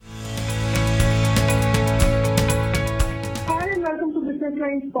Business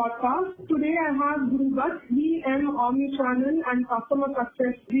Lines podcast. Today I have Guru Bhatt, GM Omnichannel and Customer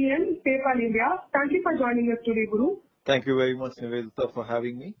Success GM, PayPal India. Thank you for joining us today, Guru. Thank you very much, Nivedita, for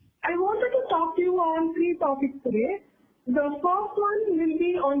having me. I wanted to talk to you on three topics today. The first one will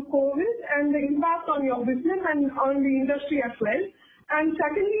be on COVID and the impact on your business and on the industry as well. And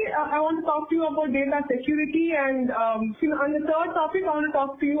secondly, I want to talk to you about data security and on the third topic, I want to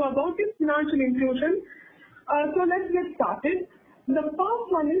talk to you about the financial inclusion. So let's get started. The first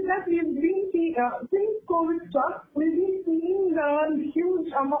one is that we've been seeing, since COVID struck, we've been seeing a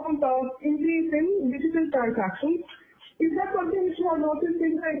huge amount of increase in digital transactions. Is that something which you have noticed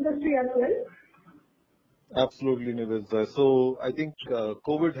in the industry as well? Absolutely, Nivedita. So I think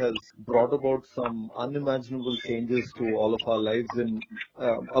COVID has brought about some unimaginable changes to all of our lives in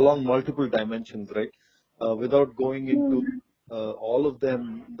along multiple dimensions, right? Without going into all of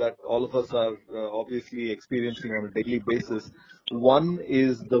them that all of us are obviously experiencing on a daily basis. One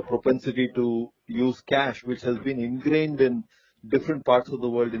is the propensity to use cash, which has been ingrained in different parts of the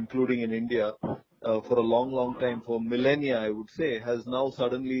world, including in India, for a long, long time, for millennia, I would say, has now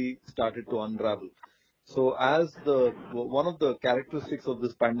suddenly started to unravel. So as one of the characteristics of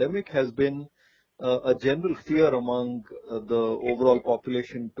this pandemic has been a general fear among the overall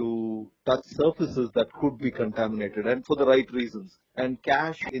population to touch surfaces that could be contaminated, and for the right reasons. And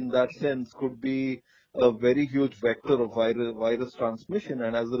cash in that sense could be a very huge vector of virus transmission,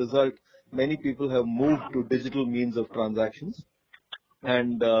 and as a result, many people have moved to digital means of transactions.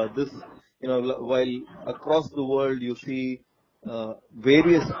 And this, while across the world you see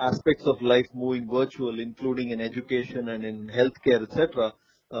various aspects of life moving virtual, including in education and in healthcare, etc.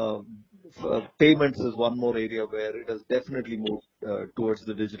 Payments is one more area where it has definitely moved towards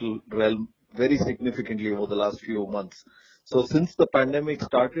the digital realm very significantly over the last few months. So since the pandemic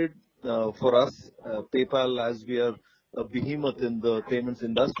started, for us, PayPal, as we are a behemoth in the payments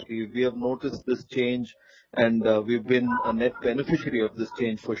industry, we have noticed this change, and we've been a net beneficiary of this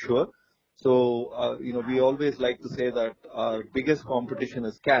change for sure. So, we always like to say that our biggest competition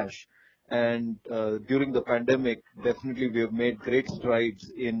is cash. And during the pandemic, definitely we have made great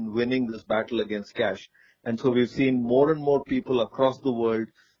strides in winning this battle against cash. And so we've seen more and more people across the world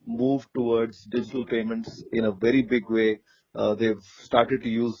move towards digital payments in a very big way. They've started to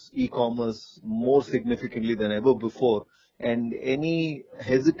use e-commerce more significantly than ever before. And any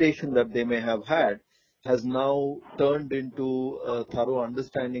hesitation that they may have had has now turned into a thorough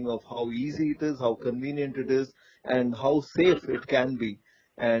understanding of how easy it is, how convenient it is, and how safe it can be.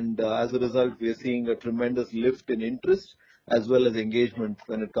 And as a result, we are seeing a tremendous lift in interest as well as engagement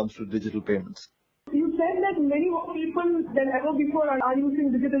when it comes to digital payments. You said that many more people than ever before are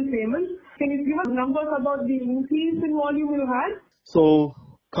using digital payments. Can you give us numbers about the increase in volume you had? So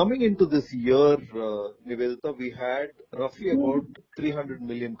coming into this year, Nivedita, we had roughly about 300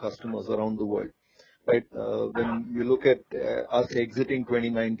 million customers around the world. Right, when you look at us exiting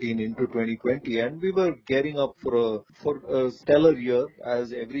 2019 into 2020, and we were gearing up for a stellar year,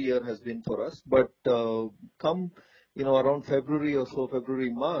 as every year has been for us. But come, around February or so,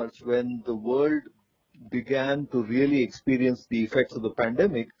 March, when the world began to really experience the effects of the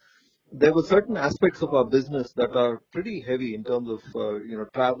pandemic, there were certain aspects of our business that are pretty heavy in terms of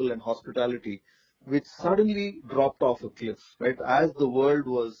travel and hospitality, which suddenly dropped off a cliff. Right, as the world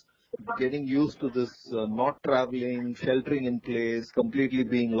was getting used to this not traveling, sheltering in place, completely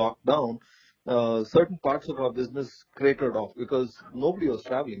being locked down, certain parts of our business cratered off because nobody was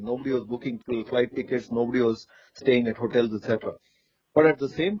traveling, nobody was booking flight tickets, nobody was staying at hotels, etc. But at the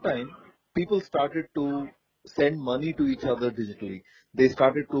same time, people started to send money to each other digitally. They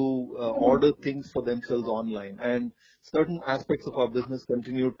started to order things for themselves online, and certain aspects of our business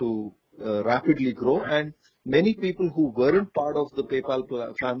continued to rapidly grow, and many people who weren't part of the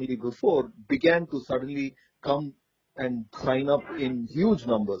PayPal family before began to suddenly come and sign up in huge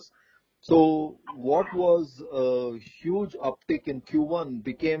numbers. So what was a huge uptick in Q1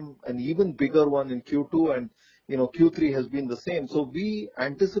 became an even bigger one in Q2, and Q3 has been the same. So we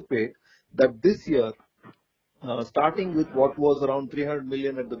anticipate that this year, starting with what was around 300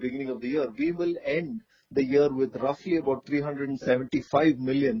 million at the beginning of the year, we will end the year with roughly about 375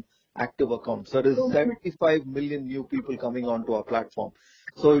 million active accounts. That is 75 million new people coming onto our platform.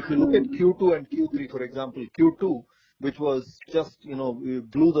 So if you look at Q2 and Q3, for example, Q2, which was just, we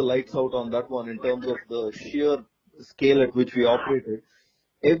blew the lights out on that one in terms of the sheer scale at which we operated.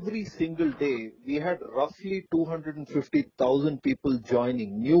 Every single day, we had roughly 250,000 people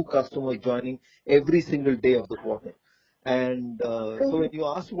joining, new customers joining every single day of the quarter. And so when you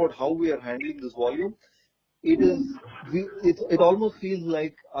asked about how we are handling this volume, it almost feels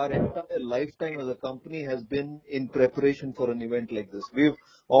like our entire lifetime as a company has been in preparation for an event like this. We've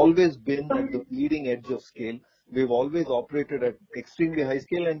always been at the bleeding edge of scale. We've always operated at extremely high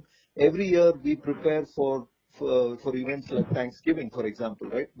scale, and every year we prepare for events like Thanksgiving, for example,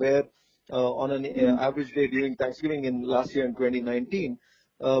 right? Where on an average day during Thanksgiving in last year in 2019,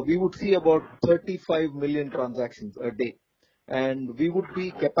 we would see about 35 million transactions a day. And we would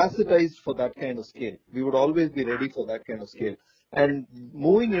be capacitized for that kind of scale. We would always be ready for that kind of scale. And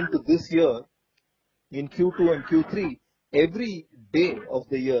moving into this year, in Q2 and Q3, every day of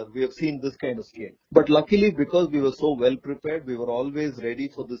the year, we have seen this kind of scale. But luckily, because we were so well prepared, we were always ready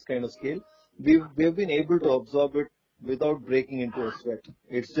for this kind of scale, we've been able to absorb it without breaking into a sweat.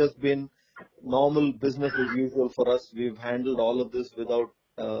 It's just been normal business as usual for us. We've handled all of this without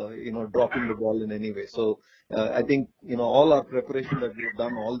dropping the ball in any way. So I think all our preparation that we've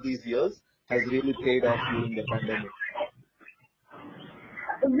done all these years has really paid off during the pandemic.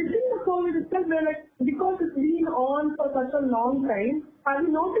 Within the COVID itself, because it's been on for such a long time, have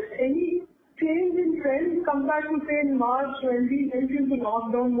you noticed any change in trends compared to, say, in March when we went into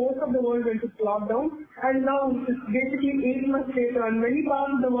lockdown? Most of the world went into lockdown, and now it's basically 8 months later, and many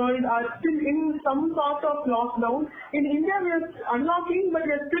parts of the world are still in some sort of lockdown. In India, we are unlocking, but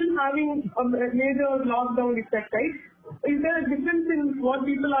we are still having a major lockdown effect, right? Is there a difference in what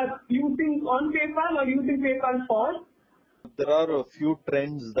people are using on PayPal or using PayPal for? There are a few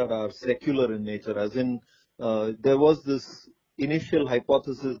trends that are secular in nature, as in there was this initial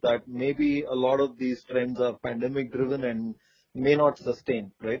hypothesis that maybe a lot of these trends are pandemic driven and may not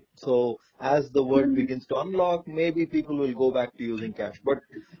sustain, right? So as the world begins to unlock, maybe people will go back to using cash. But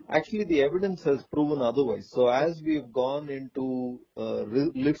actually the evidence has proven otherwise. So as we've gone into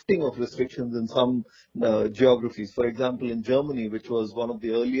lifting of restrictions in some geographies, for example, in Germany, which was one of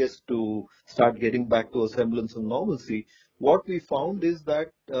the earliest to start getting back to a semblance of normalcy, what we found is that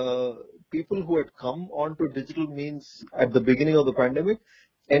people who had come onto digital means at the beginning of the pandemic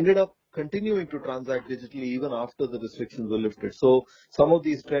ended up continuing to transact digitally even after the restrictions were lifted. So some of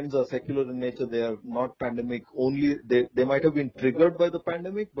these trends are secular in nature. They are not pandemic only. They might have been triggered by the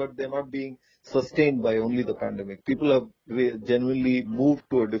pandemic, but they're not being sustained by only the pandemic. People have genuinely moved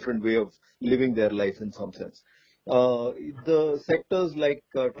to a different way of living their life in some sense. The sectors like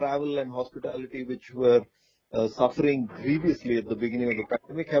travel and hospitality, which were suffering grievously at the beginning of the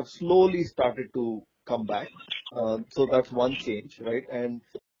pandemic, have slowly started to come back. So that's one change, right? And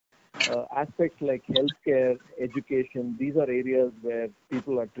aspects like healthcare, education, these are areas where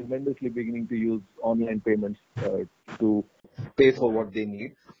people are tremendously beginning to use online payments to pay for what they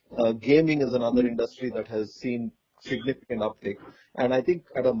need. Gaming is another industry that has seen significant uptake. And I think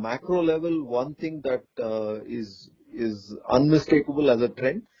at a macro level, one thing that is unmistakable as a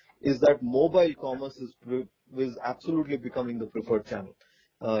trend is that mobile commerce is absolutely becoming the preferred channel.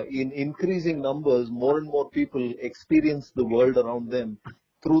 In increasing numbers, more and more people experience the world around them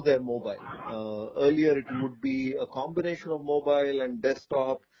through their mobile. Earlier, it would be a combination of mobile and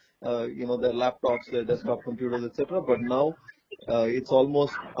desktop, their laptops, their desktop computers, etc. But now it's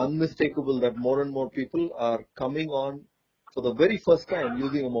almost unmistakable that more and more people are coming on for the very first time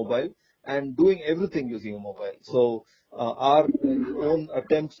using a mobile and doing everything using a mobile. So our own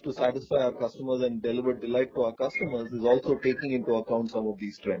attempts to satisfy our customers and deliver delight to our customers is also taking into account some of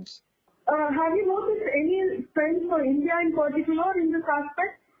these trends. Have you noticed any trends for India in particular in this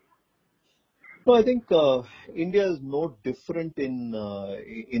aspect? No, I think India is no different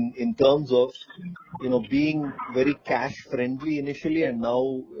in terms of being very cash friendly initially, and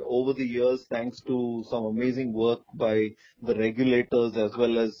now over the years, thanks to some amazing work by the regulators as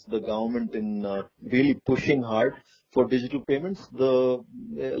well as the government in really pushing hard for digital payments, the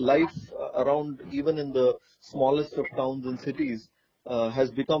life around even in the smallest of towns and cities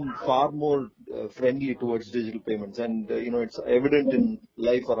has become far more friendly towards digital payments, and it's evident in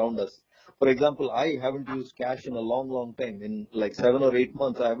life around us. For example, I haven't used cash in a long time. In like 7 or 8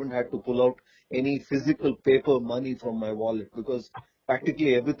 months, I haven't had to pull out any physical paper money from my wallet because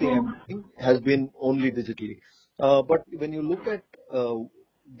practically everything I'm doing has been only digitally. But when you look at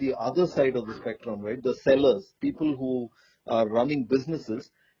the other side of the spectrum, right, the sellers, people who are running businesses,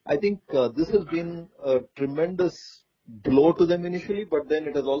 I think this has been a tremendous blow to them initially, but then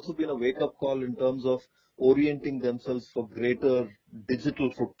it has also been a wake-up call in terms of orienting themselves for greater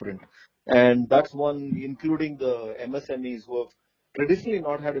digital footprint. And that's one, including the MSMEs who have traditionally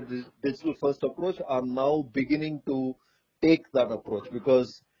not had a digital first approach, are now beginning to take that approach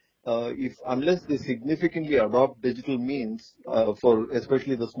because unless they significantly adopt digital means for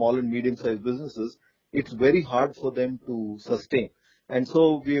especially the small and medium sized businesses, it's very hard for them to sustain. And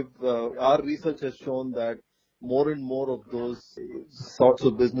so our research has shown that more and more of those sorts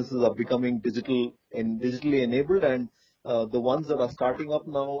of businesses are becoming digital and digitally enabled, and the ones that are starting up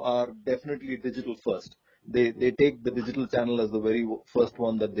now are definitely digital first. They take the digital channel as the very first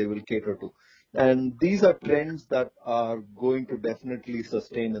one that they will cater to. And these are trends that are going to definitely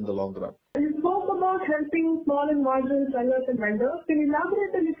sustain in the long run. You spoke about helping small and marginal sellers and vendors. Can you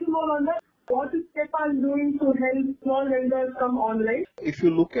elaborate a little more on that? What is PayPal doing to help small vendors come online? If you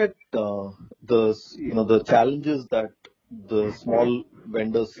look at the challenges that the small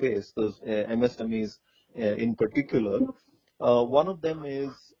vendors face, the MSMEs in particular, one of them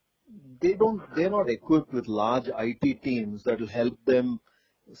is they're not equipped with large IT teams that will help them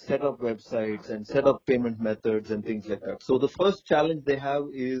set up websites and set up payment methods and things like that. So the first challenge they have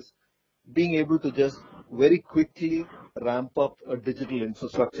is being able to just very quickly ramp up a digital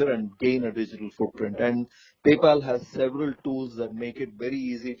infrastructure and gain a digital footprint. And PayPal has several tools that make it very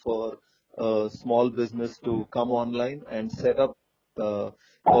easy for a small business to come online and set up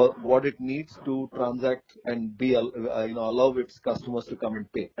what it needs to transact and be allow its customers to come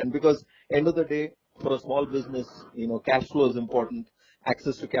and pay. And because end of the day, for a small business, cash flow is important,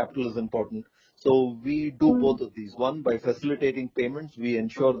 access to capital is important. So we do both of these. One, by facilitating payments, we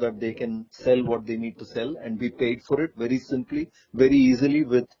ensure that they can sell what they need to sell and be paid for it very simply, very easily,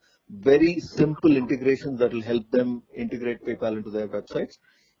 with very simple integrations that will help them integrate PayPal into their websites.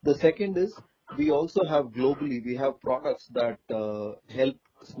 The second is we also have globally, we have products that help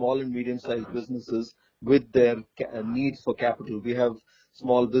small and medium-sized businesses with their needs for capital. We have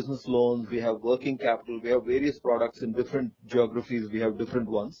small business loans, we have working capital, we have various products in different geographies, we have different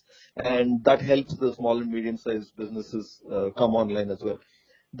ones, and that helps the small and medium-sized businesses come online as well.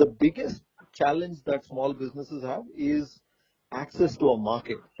 The biggest challenge that small businesses have is access to a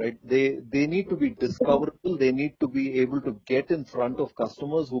market, right? They need to be discoverable, they need to be able to get in front of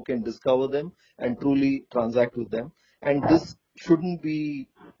customers who can discover them and truly transact with them. And this shouldn't be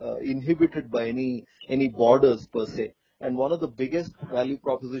inhibited by any borders per se. And one of the biggest value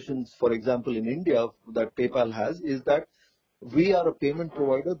propositions, for example, in India that PayPal has is that we are a payment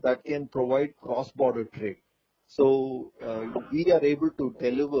provider that can provide cross-border trade. So we are able to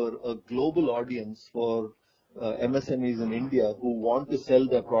deliver a global audience for MSMEs in India who want to sell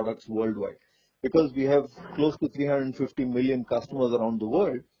their products worldwide. Because we have close to 350 million customers around the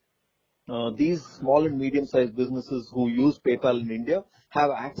world, these small and medium-sized businesses who use PayPal in India have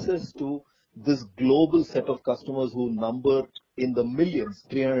access to this global set of customers who number in the millions,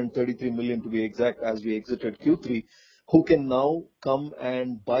 333 million to be exact, as we exited Q3, who can now come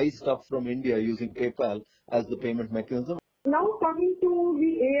and buy stuff from India using PayPal as the payment mechanism. Now coming to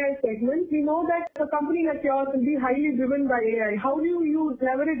the AI segment, we know that a company like yours will be highly driven by AI. How do you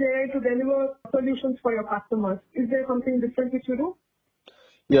leverage AI to deliver solutions for your customers? Is there something different which you do?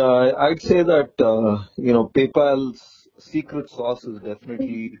 Yeah, I'd say that, PayPal's secret sauce is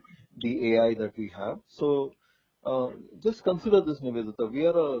definitely the AI that we have. So just consider this, Nivedita. We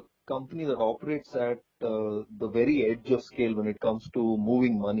are a company that operates at the very edge of scale when it comes to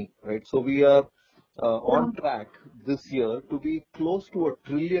moving money, right? So we are on track this year to be close to $1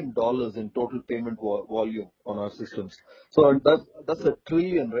 trillion in total payment volume on our systems. So that's a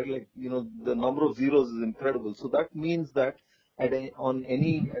trillion, right? Like, the number of zeros is incredible. So that means that at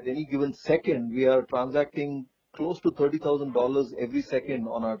any given second, we are transacting close to $30,000 every second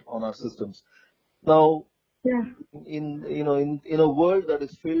on our systems. Now, Yeah. in a world that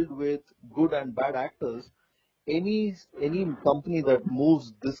is filled with good and bad actors, any company that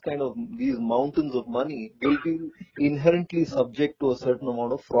moves these mountains of money will be inherently subject to a certain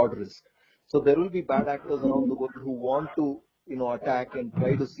amount of fraud risk. So there will be bad actors around the world who want to attack and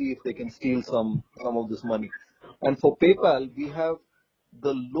try to see if they can steal some of this money. And for PayPal, we have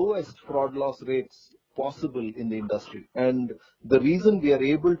the lowest fraud loss rates possible in the industry. And the reason we are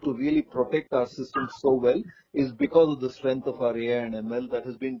able to really protect our systems so well is because of the strength of our AI and ML that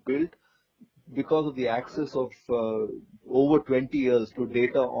has been built because of the access of over 20 years to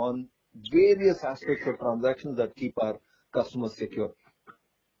data on various aspects of transactions that keep our customers secure.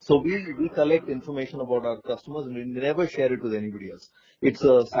 So we collect information about our customers and we never share it with anybody else. It's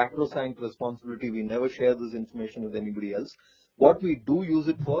a sacrosanct responsibility. We never share this information with anybody else. What we do use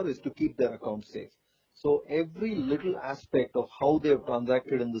it for is to keep their accounts safe. So every little aspect of how they have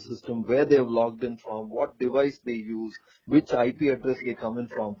transacted in the system, where they have logged in from, what device they use, which IP address they come in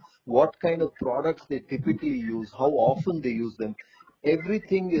from, what kind of products they typically use, how often they use them,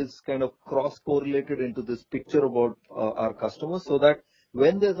 everything is kind of cross-correlated into this picture about our customers, so that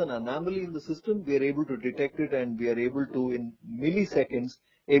when there's an anomaly in the system, we are able to detect it and we are able to, in milliseconds,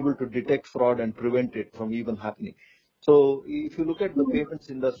 able to detect fraud and prevent it from even happening. So if you look at the payments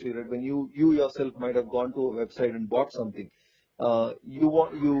industry, right, when you yourself might have gone to a website and bought something,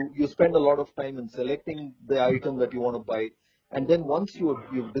 you spend a lot of time in selecting the item that you want to buy, and then once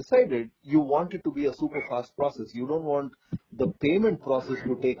you've decided, you want it to be a super fast process. You don't want the payment process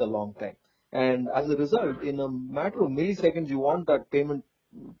to take a long time. And as a result, in a matter of milliseconds, you want that payment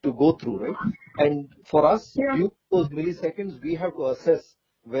to go through, right? And for us, Yeah. during those milliseconds, we have to assess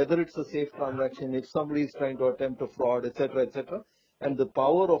whether it's a safe transaction, if somebody is trying to attempt a fraud, etc., etc. And the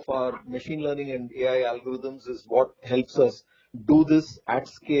power of our machine learning and AI algorithms is what helps us do this at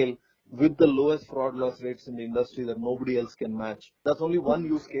scale with the lowest fraud loss rates in the industry that nobody else can match. That's only one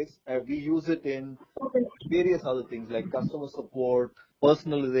use case. We use it in Okay. various other things like customer support,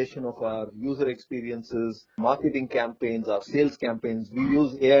 personalization of our user experiences, marketing campaigns, our sales campaigns. We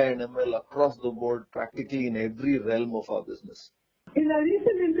use AI and ML across the board practically in every realm of our business. In a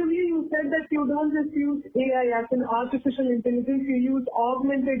recent interview, you said that you don't just use AI as an artificial intelligence, you use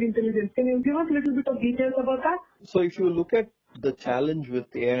augmented intelligence. Can you give us a little bit of details about that? So if you look at the challenge with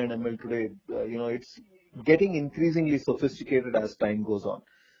AI and ML today, it's getting increasingly sophisticated as time goes on.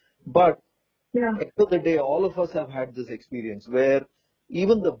 But Yeah. end of the day, all of us have had this experience where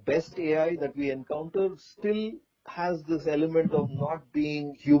even the best AI that we encounter still has this element of not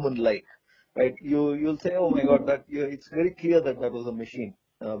being human-like, right? You'll say, oh my God, it's very clear that that was a machine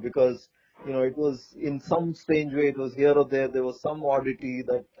because it was in some strange way, it was here or there. There was some oddity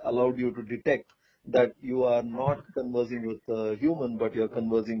that allowed you to detect that you are not conversing with a human, but you're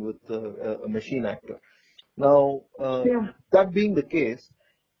conversing with a machine actor. Now, Yeah. that being the case,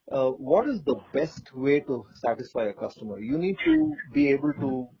 what is the best way to satisfy a customer? You need to be able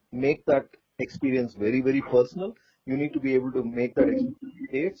to make that experience very, very personal. You need to be able to make that experience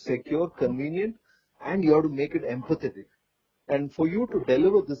safe, secure, convenient, and you have to make it empathetic. And for you to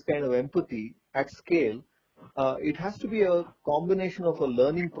deliver this kind of empathy at scale, it has to be a combination of a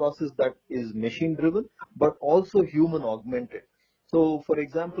learning process that is machine driven, but also human augmented. So, for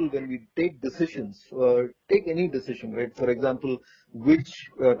example, when we take decisions, take any decision, right? For example, which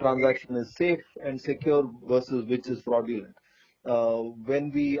transaction is safe and secure versus which is fraudulent.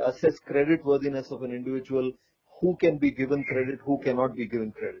 When we assess credit worthiness of an individual, who can be given credit, who cannot be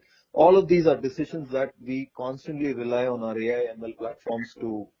given credit. All of these are decisions that we constantly rely on our AI ML platforms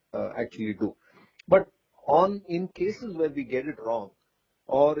to actually do. But in cases where we get it wrong,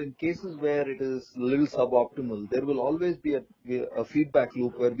 or in cases where it is a little suboptimal, there will always be a feedback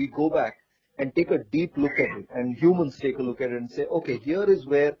loop where we go back and take a deep look at it, and humans take a look at it and say, okay, here is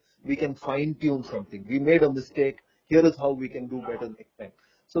where we can fine tune something. We made a mistake. Here is how we can do better next time.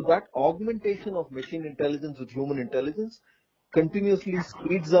 So that augmentation of machine intelligence with human intelligence continuously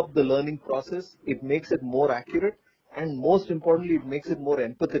speeds up the learning process. It makes it more accurate, and most importantly, it makes it more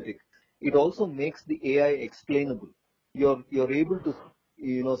empathetic. It also makes the AI explainable. You're able to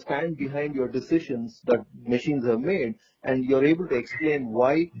stand behind your decisions that machines have made, and you're able to explain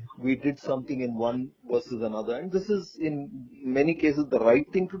why we did something in one versus another. And this is in many cases the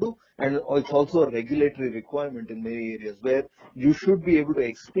right thing to do, and it's also a regulatory requirement in many areas where you should be able to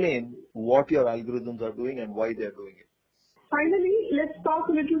explain what your algorithms are doing and why they're doing it. Finally, let's talk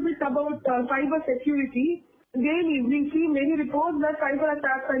a little bit about cyber security. Daily, we see many reports that cyber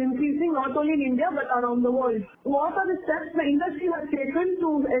attacks are increasing not only in India but around the world. What are the steps the industry has taken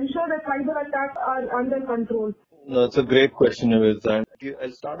to ensure that cyber attacks are under control? No, it's a great question, Nivedha. And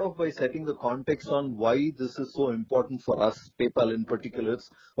I'll start off by setting the context on why this is so important for us, PayPal in particular. It's,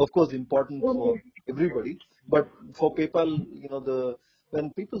 of course, important for everybody, but for PayPal, when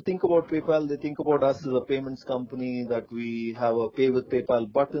people think about PayPal, they think about us as a payments company, that we have a pay with PayPal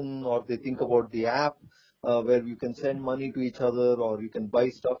button, or they think about the app where you can send money to each other or you can buy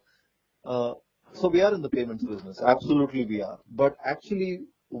stuff. So we are in the payments business. Absolutely we are. But actually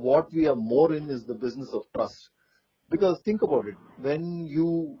what we are more in is the business of trust. Because think about it, when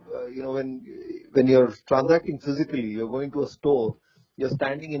when you're transacting physically, you're going to a store, you're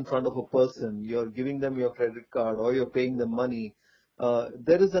standing in front of a person, you're giving them your credit card or you're paying them money.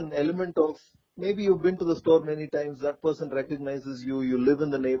 There is an element of maybe you've been to the store many times, that person recognizes you, you live in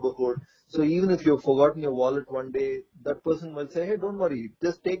the neighborhood. So even if you've forgotten your wallet one day, that person will say, hey, don't worry,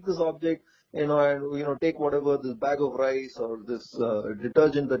 just take this object, and take whatever, this bag of rice or this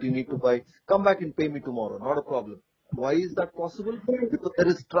detergent that you need to buy, come back and pay me tomorrow, not a problem. Why is that possible? Because there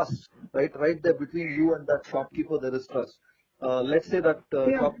is trust, right? Right there between you and that shopkeeper, there is trust. Let's say that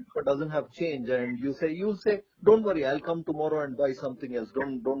shopkeeper doesn't have change, and you'll say, don't worry, I'll come tomorrow and buy something else.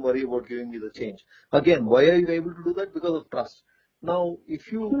 Don't worry about giving me the change. Again, why are you able to do that? Because of trust. Now,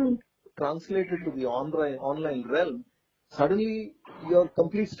 if you translate it to the online realm, suddenly you're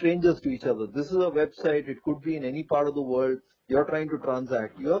complete strangers to each other. This is a website. It could be in any part of the world. You're trying to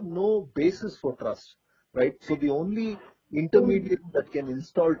transact. You have no basis for trust, right? So the only intermediary that can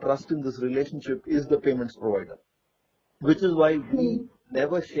install trust in this relationship is the payments provider, which is why we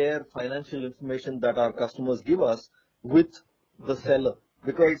never share financial information that our customers give us with the seller,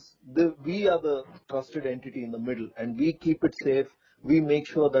 because we are the trusted entity in the middle and we keep it safe. We make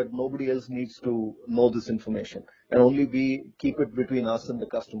sure that nobody else needs to know this information and only we keep it between us and the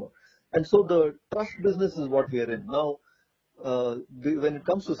customer. And so the trust business is what we are in. Now, when it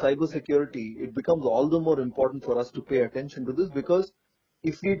comes to cybersecurity, it becomes all the more important for us to pay attention to this, because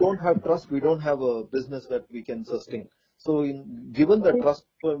if we don't have trust, we don't have a business that we can sustain. So, given that trust is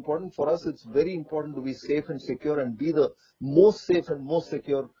so important for us, it's very important to be safe and secure and be the most safe and most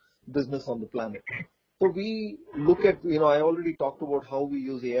secure business on the planet. So we look at, I already talked about how we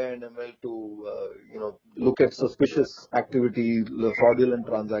use AI and ML to, look at suspicious activity, fraudulent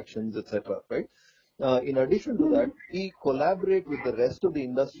transactions, etc. Right? In addition to that, we collaborate with the rest of the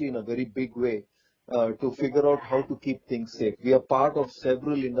industry in a very big way to figure out how to keep things safe. We are part of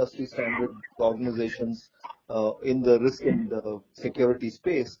several industry standard organizations in the risk and security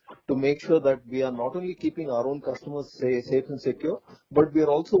space to make sure that we are not only keeping our own customers safe and secure, but we are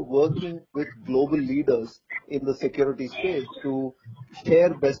also working with global leaders in the security space to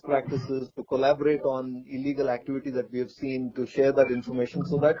share best practices, to collaborate on illegal activity that we have seen, to share that information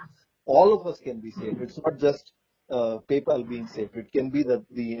so that all of us can be safe. It's not just PayPal being safe. It can be that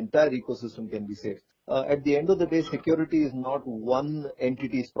the entire ecosystem can be safe. At the end of the day, security is not one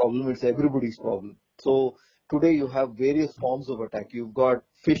entity's problem. It's everybody's problem. So today you have various forms of attack. You've got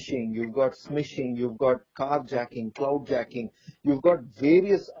phishing, you've got smishing, you've got carjacking, cloudjacking. You've got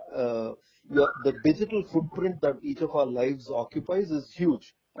various, the digital footprint that each of our lives occupies is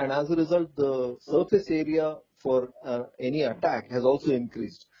huge. And as a result, the surface area for any attack has also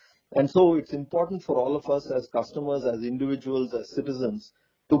increased. And so it's important for all of us as customers, as individuals, as citizens,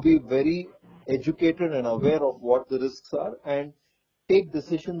 to be very educated and aware of what the risks are and take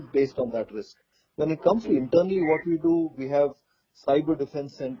decisions based on that risk. When it comes to internally what we do, we have cyber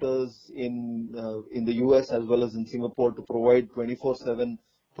defense centers in the US as well as in Singapore to provide 24/7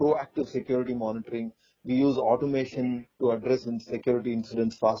 proactive security monitoring. We use automation to address security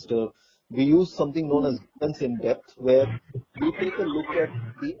incidents faster. We use something known as defense in depth, where we take a look at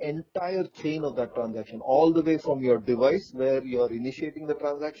the entire chain of that transaction, all the way from your device where you're initiating the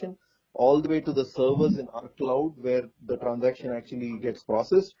transaction, all the way to the servers in our cloud where the transaction actually gets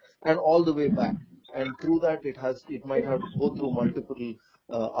processed, and all the way back. And through that, it might have to go through multiple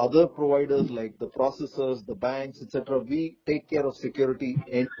other providers like the processors, the banks, etc. We take care of security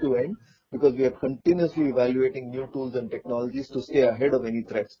end to end because we are continuously evaluating new tools and technologies to stay ahead of any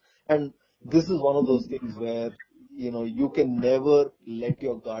threats. And this is one of those things where you can never let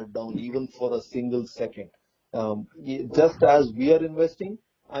your guard down even for a single second. Just as we are investing,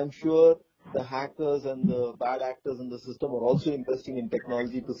 I'm sure the hackers and the bad actors in the system are also investing in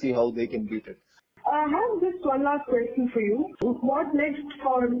technology to see how they can beat it. I have just one last question for you. What next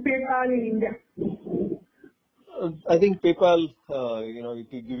for PayPal in India? I think PayPal, to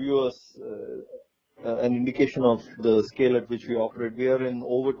give you an indication of the scale at which we operate, we are in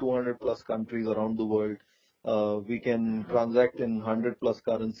over 200 plus countries around the world. We can transact in 100 plus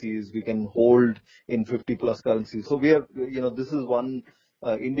currencies. We can hold in 50 plus currencies. So we are, this is one.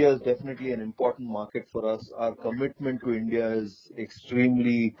 India is definitely an important market for us. Our commitment to India is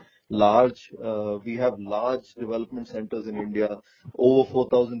extremely large. We have large development centers in India, over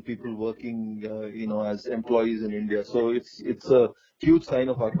 4,000 people working, as employees in India. So it's a huge sign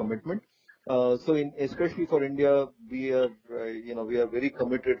of our commitment. Especially for India, we are very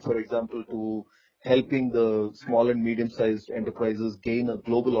committed, for example, to helping the small and medium-sized enterprises gain a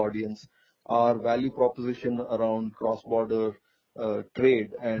global audience. Our value proposition around cross-border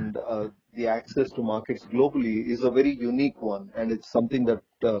trade and the access to markets globally is a very unique one, and it's something that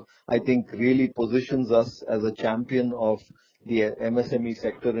I think really positions us as a champion of the MSME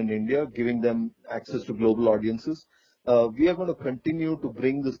sector in India, giving them access to global audiences. We are going to continue to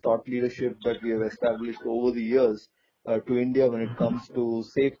bring this thought leadership that we have established over the years to India when it comes to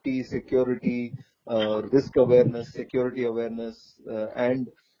safety, security, risk awareness, security awareness, and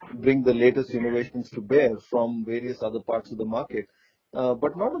bring the latest innovations to bear from various other parts of the market.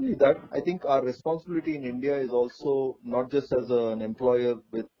 But not only that, I think our responsibility in India is also not just as an employer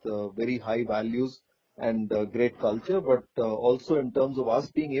with very high values and great culture, but also in terms of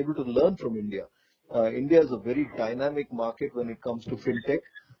us being able to learn from India. India is a very dynamic market when it comes to fintech.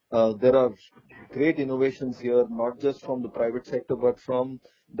 There are great innovations here, not just from the private sector, but from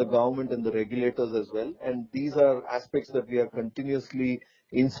the government and the regulators as well. And these are aspects that we are continuously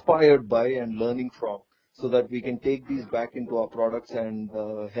inspired by and learning from, so that we can take these back into our products and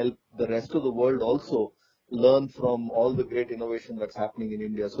help the rest of the world also learn from all the great innovation that's happening in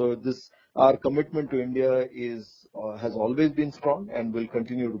India. So our commitment to India has always been strong and will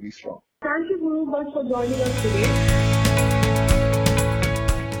continue to be strong. Thank you, Guru Bhatt, for joining us today.